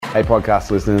Hey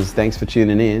podcast listeners, thanks for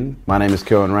tuning in. My name is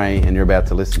Kerwin Ray and you're about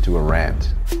to listen to a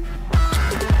rant.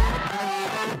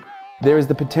 There is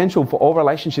the potential for all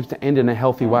relationships to end in a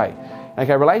healthy way.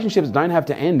 Okay, relationships don't have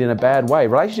to end in a bad way.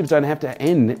 Relationships don't have to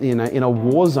end in a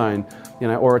war zone,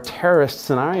 or a terrorist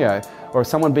scenario, or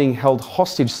someone being held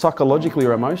hostage psychologically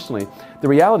or emotionally. The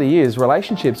reality is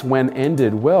relationships, when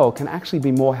ended well, can actually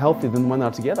be more healthy than when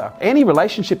they're together. Any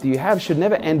relationship that you have should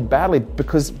never end badly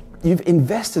because you've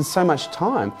invested so much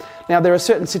time. Now, there are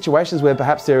certain situations where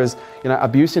perhaps there is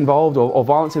abuse involved or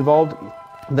violence involved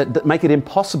that make it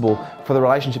impossible for the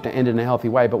relationship to end in a healthy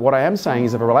way. But what I am saying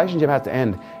is if a relationship has to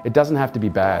end, it doesn't have to be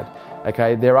bad.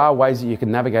 Okay, there are ways that you can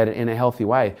navigate it in a healthy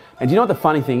way. And you know what the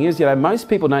funny thing is? Most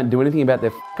people don't do anything about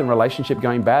their fucking relationship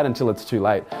going bad until it's too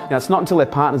late. Now, it's not until their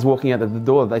partner's walking out the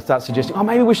door that they start suggesting, oh,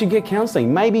 maybe we should get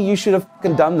counseling. Maybe you should have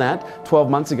fucking done that 12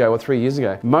 months ago or 3 years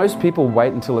ago. Most people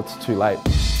wait until it's too late.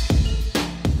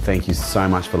 Thank you so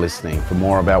much for listening. For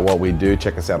more about what we do,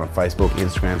 check us out on Facebook,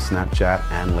 Instagram, Snapchat,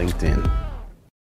 and LinkedIn.